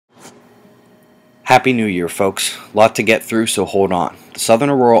Happy New Year, folks. Lot to get through, so hold on. The Southern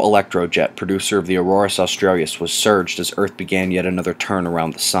Aurora Electrojet, producer of the Aurorus Australis, was surged as Earth began yet another turn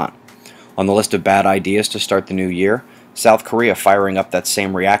around the Sun. On the list of bad ideas to start the new year, South Korea firing up that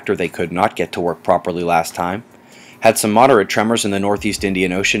same reactor they could not get to work properly last time. Had some moderate tremors in the northeast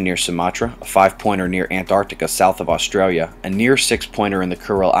Indian Ocean near Sumatra, a 5-pointer near Antarctica south of Australia, a near 6-pointer in the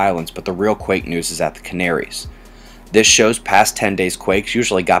Kuril Islands, but the real quake news is at the Canaries. This show's past 10 days quakes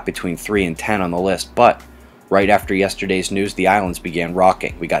usually got between 3 and 10 on the list, but right after yesterday's news, the islands began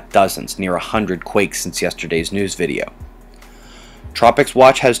rocking. We got dozens, near 100 quakes since yesterday's news video. Tropics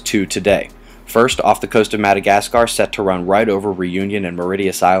Watch has 2 today. First, off the coast of Madagascar, set to run right over Reunion and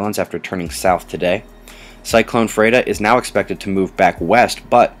Mauritius Islands after turning south today. Cyclone Freda is now expected to move back west,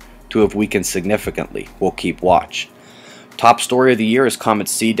 but to have weakened significantly. We'll keep watch. Top story of the year is Comet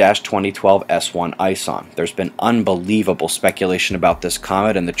C-2012 S1 ISON. There's been unbelievable speculation about this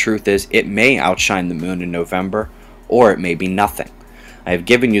comet, and the truth is it may outshine the moon in November, or it may be nothing. I have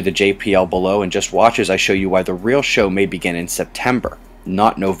given you the JPL below, and just watch as I show you why the real show may begin in September,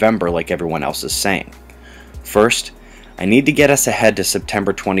 not November like everyone else is saying. First, I need to get us ahead to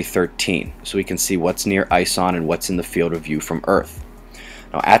September 2013 so we can see what's near ISON and what's in the field of view from Earth.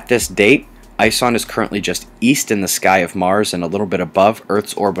 Now at this date, ISON is currently just east in the sky of Mars and a little bit above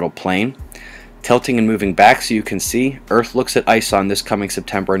Earth's orbital plane. Tilting and moving back so you can see, Earth looks at ISON this coming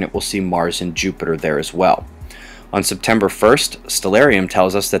September and it will see Mars and Jupiter there as well. On September 1st, Stellarium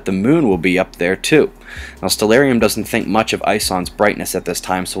tells us that the moon will be up there too. Now Stellarium doesn't think much of ISON's brightness at this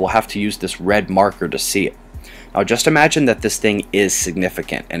time, so we'll have to use this red marker to see it. Now just imagine that this thing is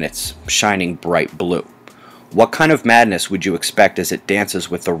significant and it's shining bright blue. What kind of madness would you expect as it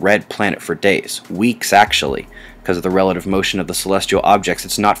dances with the red planet for days? Weeks, actually. Because of the relative motion of the celestial objects,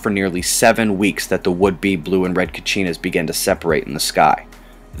 it's not for nearly 7 weeks that the would-be blue and red Kachinas begin to separate in the sky.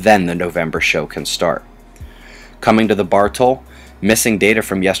 Then the November show can start. Coming to the Bartol, missing data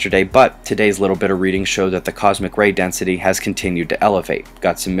from yesterday, but today's little bit of reading showed that the cosmic ray density has continued to elevate.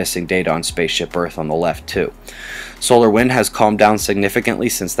 Got some missing data on spaceship Earth on the left too. Solar wind has calmed down significantly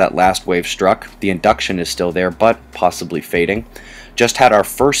since that last wave struck. The induction is still there, but possibly fading. Just had our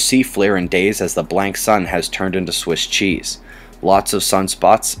first sea flare in days as the blank sun has turned into Swiss cheese. Lots of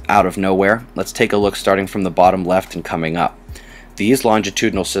sunspots out of nowhere. Let's take a look starting from the bottom left and coming up. These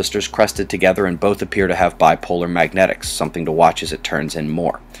longitudinal sisters crested together and both appear to have bipolar magnetics, something to watch as it turns in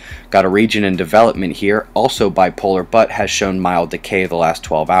more. Got a region in development here, also bipolar, but has shown mild decay the last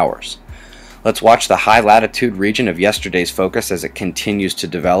 12 hours. Let's watch the high latitude region of yesterday's focus as it continues to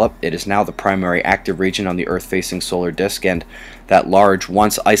develop. It is now the primary active region on the Earth-facing solar disk, and that large,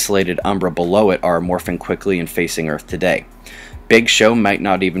 once isolated umbra below it are morphing quickly and facing Earth today. Big show might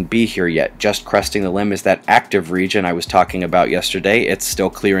not even be here yet. Just cresting the limb is that active region I was talking about yesterday. It's still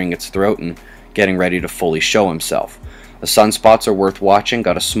clearing its throat and getting ready to fully show himself. The sunspots are worth watching.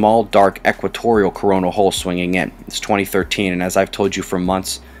 Got a small, dark equatorial coronal hole swinging in. It's 2013, and as I've told you for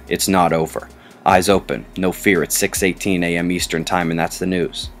months, it's not over. Eyes open. No fear. It's 6:18 a.m. Eastern Time, and that's the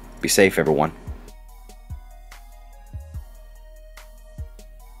news. Be safe, everyone.